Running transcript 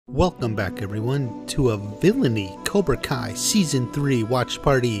Welcome back everyone to a villainy Cobra Kai Season 3 watch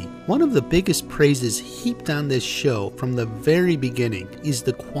party. One of the biggest praises heaped on this show from the very beginning is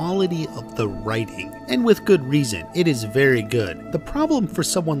the quality of the writing, and with good reason. It is very good. The problem for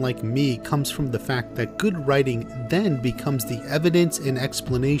someone like me comes from the fact that good writing then becomes the evidence and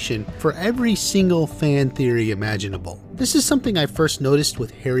explanation for every single fan theory imaginable. This is something I first noticed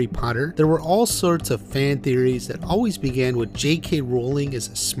with Harry Potter. There were all sorts of fan theories that always began with J.K. Rowling as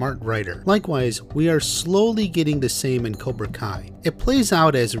a smart writer. Likewise, we are slowly getting the same in Cobra Kai. It plays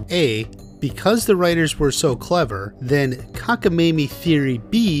out as A, because the writers were so clever, then cockamamie theory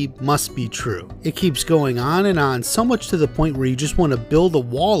B must be true. It keeps going on, so much to the point where you just want to build a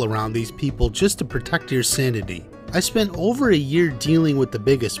wall around these people just to protect your sanity. I spent over a year dealing with the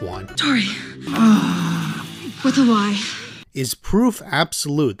biggest one. Tori. With a Y. Is proof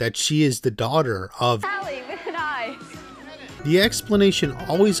absolute that she is the daughter of Allie with an I. The explanation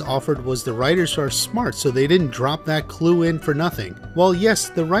always offered was the writers are smart, so they didn't drop that clue in for nothing. Well, yes,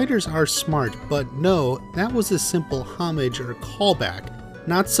 the writers are smart, but no, that was a simple homage or callback,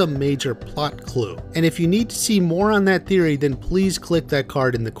 not some major plot clue. And if you need to see more on that theory, then please click that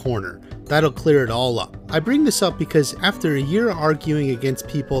card in the corner. That'll clear it all up. I bring this up because after a year arguing against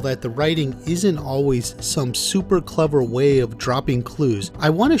people that the writing isn't always some super clever way of dropping clues, I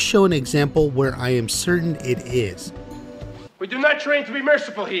want to show an example where I am certain it is. We do not train to be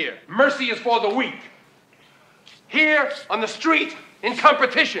merciful here. Mercy is for the weak. Here, on the street, in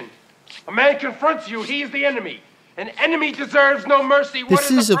competition, a man confronts you, he is the enemy. An enemy deserves no mercy.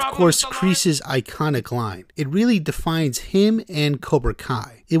 This is, of course, Kreese's iconic line. It really defines him and Cobra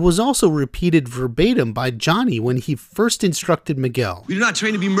Kai. It was also repeated verbatim by Johnny when he first instructed Miguel. We do not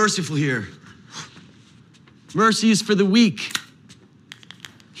train to be merciful here. Mercy is for the weak.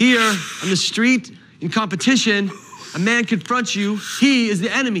 Here, on the street, in competition, a man confronts you, he is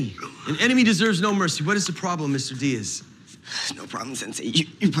the enemy. An enemy deserves no mercy. What is the problem, Mr. Diaz? No problem, Sensei.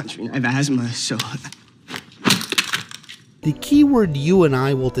 You punched me. I have asthma, so... The key word you and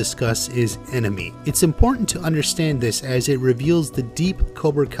I will discuss is enemy. It's important to understand this as it reveals the deep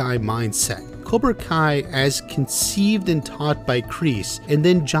Cobra Kai mindset. Cobra Kai as conceived and taught by Kreese, and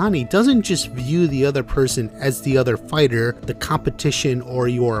then Johnny doesn't just view the other person as the other fighter, the competition, or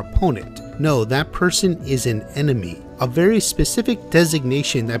your opponent. No, that person is an enemy. A very specific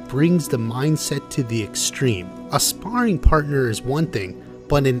designation that brings the mindset to the extreme. A sparring partner is one thing,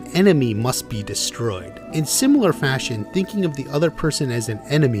 but an enemy must be destroyed. In similar fashion, thinking of the other person as an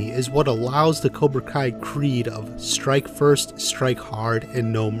enemy is what allows the Cobra Kai creed of strike first, strike hard,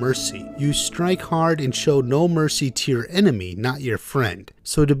 and no mercy. You strike hard and show no mercy to your enemy, not your friend.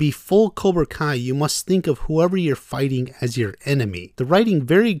 So to be full Cobra Kai, you must think of whoever you're fighting as your enemy. The writing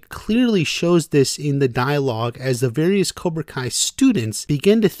very clearly shows this in the dialogue as the various Cobra Kai students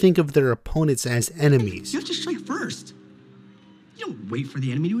begin to think of their opponents as enemies. You have to strike first. You don't wait for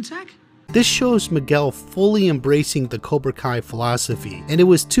the enemy to attack. This shows Miguel fully embracing the Cobra Kai philosophy, and it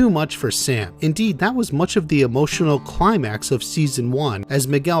was too much for Sam. Indeed, that was much of the emotional climax of Season 1, as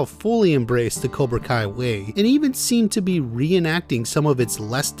Miguel fully embraced the Cobra Kai way, and even seemed to be reenacting some of its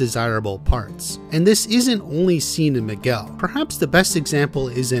less desirable parts. And this isn't only seen in Miguel. Perhaps the best example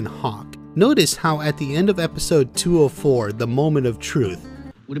is in Hawk. Notice how at the end of episode 204, the moment of truth.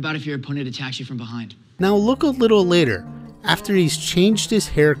 What about if your opponent attacks you from behind? Now look a little later. After he's changed his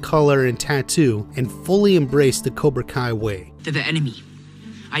hair color and tattoo and fully embraced the Cobra Kai way. They're the enemy.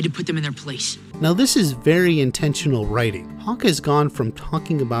 I had to put them in their place. Now this is very intentional writing. Hawk has gone from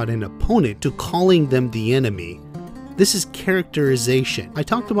talking about an opponent to calling them the enemy. This is characterization. I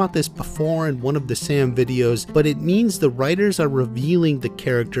talked about this before in one of the Sam videos, but it means the writers are revealing the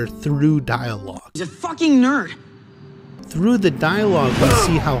character through dialogue. He's a fucking nerd. Through the dialogue, we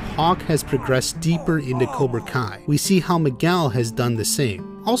see how Hawk has progressed deeper into Cobra Kai. We see how Miguel has done the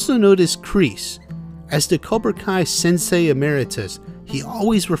same. Also notice Kreese. As the Cobra Kai Sensei Emeritus, he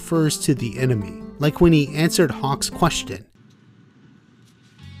always refers to the enemy, like when he answered Hawk's question.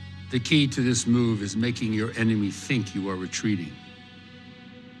 The key to this move is making your enemy think you are retreating.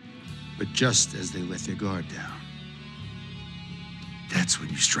 But just as they let their guard down, that's when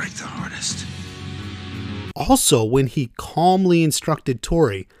you strike the hardest. Also, when he calmly instructed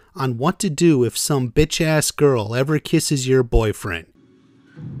Tori on what to do if some bitch-ass girl ever kisses your boyfriend.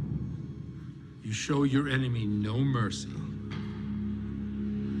 You show your enemy no mercy.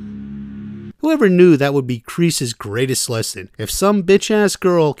 Whoever knew that would be Kreese's greatest lesson. If some bitch-ass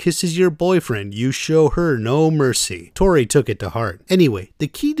girl kisses your boyfriend, you show her no mercy. Tori took it to heart. Anyway, the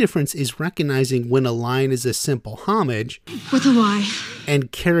key difference is recognizing when a line is a simple homage With a Y.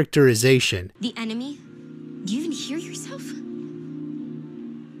 and characterization. The enemy? Do you even hear yourself?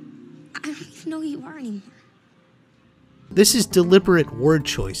 I don't even know who you are anymore. This is deliberate word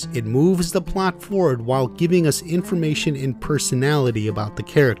choice. It moves the plot forward while giving us information and personality about the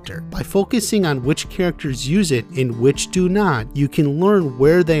character. By focusing on which characters use it and which do not, you can learn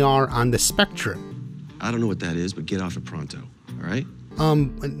where they are on the spectrum. I don't know what that is, but get off it pronto, all right?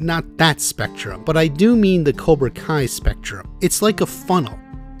 Not that spectrum, but I do mean the Cobra Kai spectrum. It's like a funnel.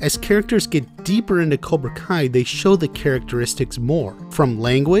 As characters get deeper into Cobra Kai, they show the characteristics more, from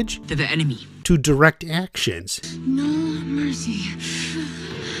language They're the enemy. to direct actions. No mercy.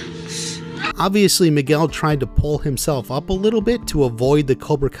 Obviously, Miguel tried to pull himself up a little bit to avoid the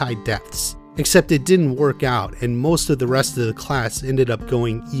Cobra Kai deaths, except it didn't work out and most of the rest of the class ended up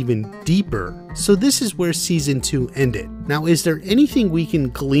going even deeper. So this is where season 2 ended. Now, is there anything we can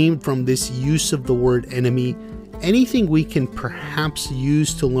glean from this use of the word enemy? Anything we can perhaps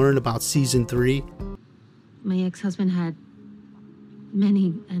use to learn about season 3? My ex-husband had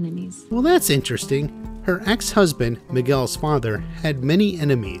many enemies. Well, that's interesting. Her ex-husband, Miguel's father, had many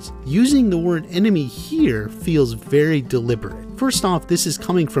enemies. Using the word enemy here feels very deliberate. First off, this is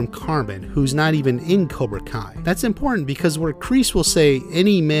coming from Carmen, who's not even in Cobra Kai. That's important because where Kreese will say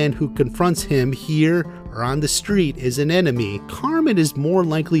any man who confronts him here or on the street is an enemy, Carmen is more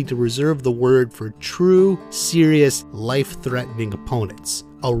likely to reserve the word for true, serious, life-threatening opponents.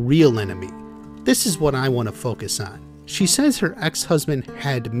 A real enemy. This is what I want to focus on. She says her ex-husband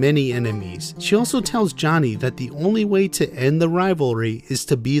had many enemies. She also tells Johnny that the only way to end the rivalry is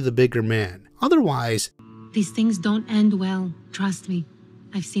to be the bigger man. Otherwise, These things don't end well. Trust me.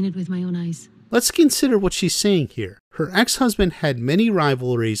 I've seen it with my own eyes. let's consider what she's saying here. Her ex-husband had many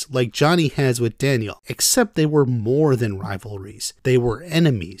rivalries like Johnny has with Daniel, except they were more than rivalries. They were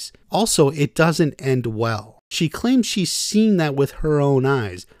enemies. Also, it doesn't end well. She claims she's seen that with her own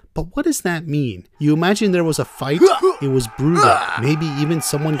eyes. But what does that mean? You imagine there was a fight, it was brutal, maybe even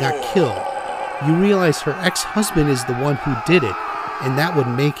someone got killed. You realize her ex-husband is the one who did it, and that would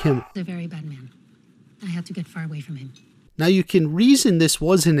make him He's a very bad man. I had to get far away from him. Now you can reason this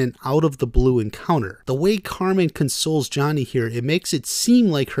wasn't an out-of-the-blue encounter. The way Carmen consoles Johnny here, it makes it seem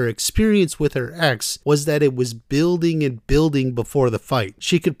like her experience with her ex was that it was building and building before the fight.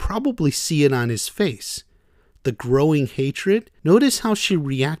 She could probably see it on his face. The growing hatred? Notice how she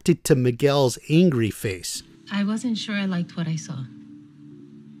reacted to Miguel's angry face. I wasn't sure I liked what I saw.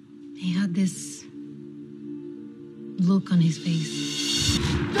 He had this look on his face.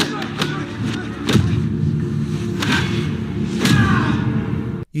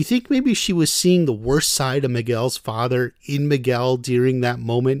 You think maybe she was seeing the worst side of Miguel's father in Miguel during that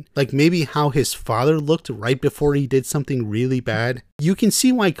moment? Like maybe how his father looked right before he did something really bad? You can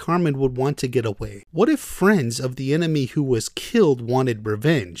see why Carmen would want to get away. What if friends of the enemy who was killed wanted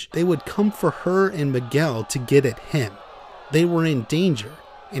revenge? They would come for her and Miguel to get at him. They were in danger.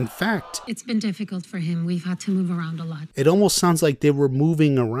 In fact, It's been difficult for him. We've had to move around a lot. it almost sounds like they were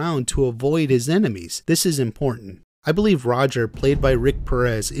moving around to avoid his enemies. This is important. I believe Roger, played by Rick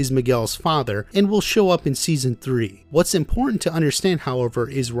Perez, is Miguel's father and will show up in season 3. What's important to understand, however,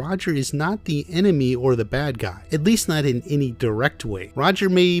 is Roger is not the enemy or the bad guy, at least not in any direct way. Roger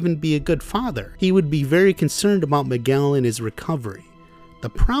may even be a good father. He would be very concerned about Miguel and his recovery. The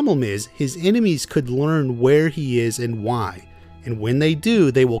problem is, his enemies could learn where he is and why, and when they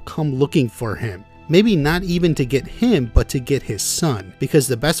do, they will come looking for him. Maybe not even to get him, but to get his son, because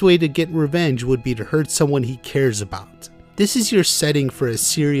the best way to get revenge would be to hurt someone he cares about. This is your setting for a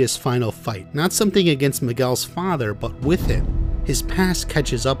serious final fight, not something against Miguel's father, but with him. His past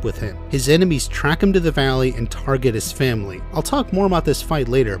catches up with him. His enemies track him to the valley and target his family. I'll talk more about this fight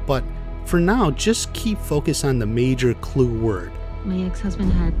later, but for now, just keep focus on the major clue word. My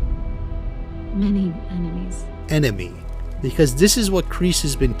ex-husband had many enemies. Enemy. Because this is what Kreese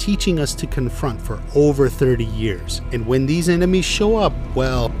has been teaching us to confront for over 30 years. And when these enemies show up,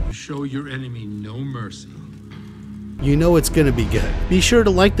 well, Show your enemy no mercy. you know it's gonna be good. Be sure to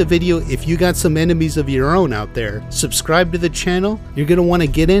like the video if you got some enemies of your own out there. Subscribe to the channel. You're gonna want to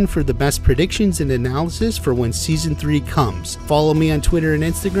get in for the best predictions and analysis for when season 3 comes. Follow me on Twitter and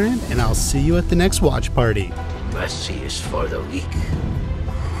Instagram, and I'll see you at the next watch party. Mercy is for the weak.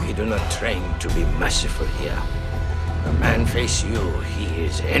 We do not train to be merciful here. A man face you, he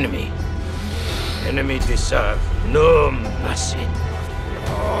is enemy. Enemy deserve no mercy.